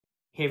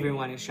Hey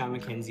everyone, it's Sean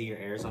McKenzie, your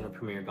Arizona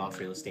Premier Golf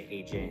Real Estate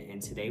Agent,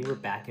 and today we're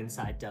back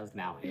inside Dove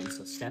Mountain,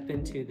 so step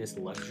into this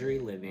luxury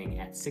living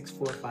at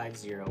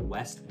 6450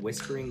 West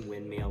Whispering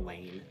Windmill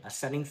Lane, a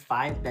stunning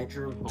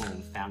 5-bedroom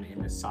home found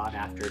in the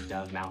sought-after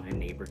Dove Mountain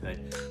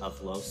neighborhood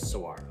of Los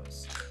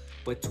Saguaros.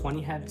 With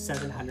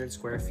 2,700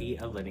 square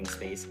feet of living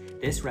space,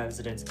 this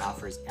residence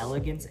offers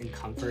elegance and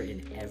comfort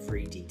in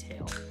every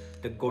detail.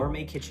 The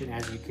gourmet kitchen,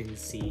 as you can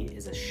see,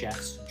 is a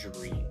chef's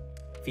dream,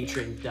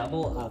 featuring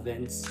double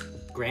ovens,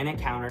 granite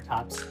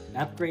countertops,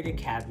 upgraded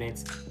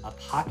cabinets, a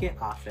pocket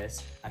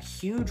office, a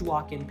huge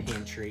walk-in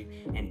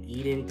pantry, and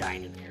eat-in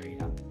dining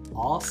area,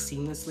 all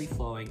seamlessly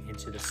flowing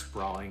into the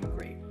sprawling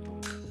great room.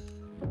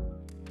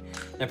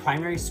 The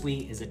primary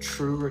suite is a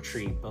true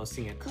retreat,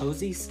 boasting a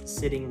cozy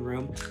sitting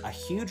room, a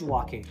huge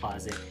walk-in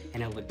closet,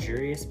 and a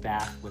luxurious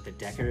bath with a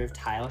decorative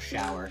tile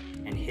shower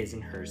and his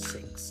and hers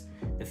sinks.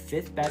 The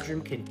 5th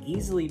bedroom can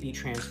easily be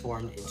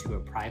transformed into a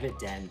private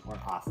den or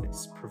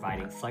office,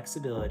 providing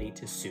flexibility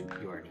to suit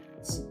your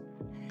needs.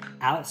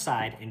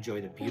 Outside,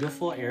 enjoy the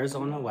beautiful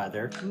Arizona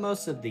weather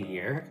most of the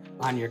year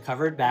on your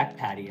covered back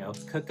patio,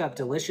 cook up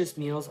delicious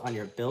meals on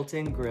your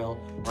built-in grill,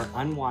 or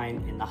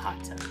unwind in the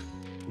hot tub.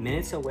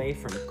 Minutes away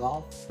from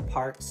golf,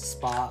 parks,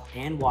 spa,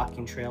 and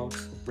walking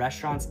trails,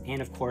 restaurants,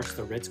 and of course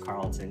the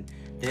Ritz-Carlton,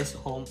 this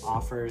home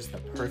offers the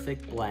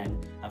perfect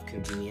blend of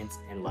convenience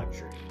and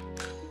luxury.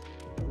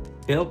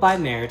 Built by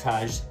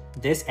Meritage,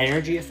 this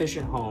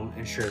energy-efficient home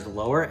ensures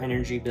lower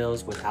energy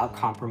bills without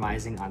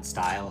compromising on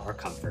style or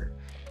comfort.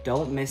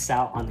 Don't miss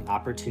out on the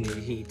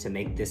opportunity to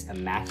make this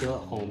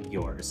immaculate home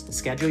yours.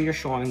 Schedule your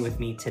showing with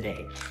me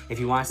today. If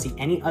you want to see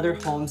any other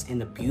homes in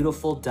the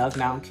beautiful Dove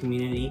Mountain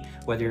community,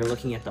 whether you're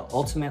looking at the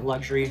ultimate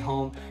luxury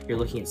home, you're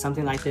looking at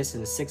something like this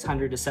in the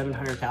 600 to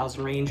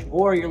 700,000 range,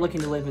 or you're looking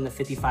to live in the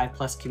 55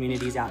 plus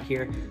communities out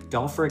here,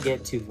 don't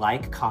forget to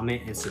like,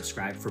 comment, and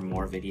subscribe for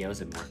more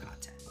videos and more content.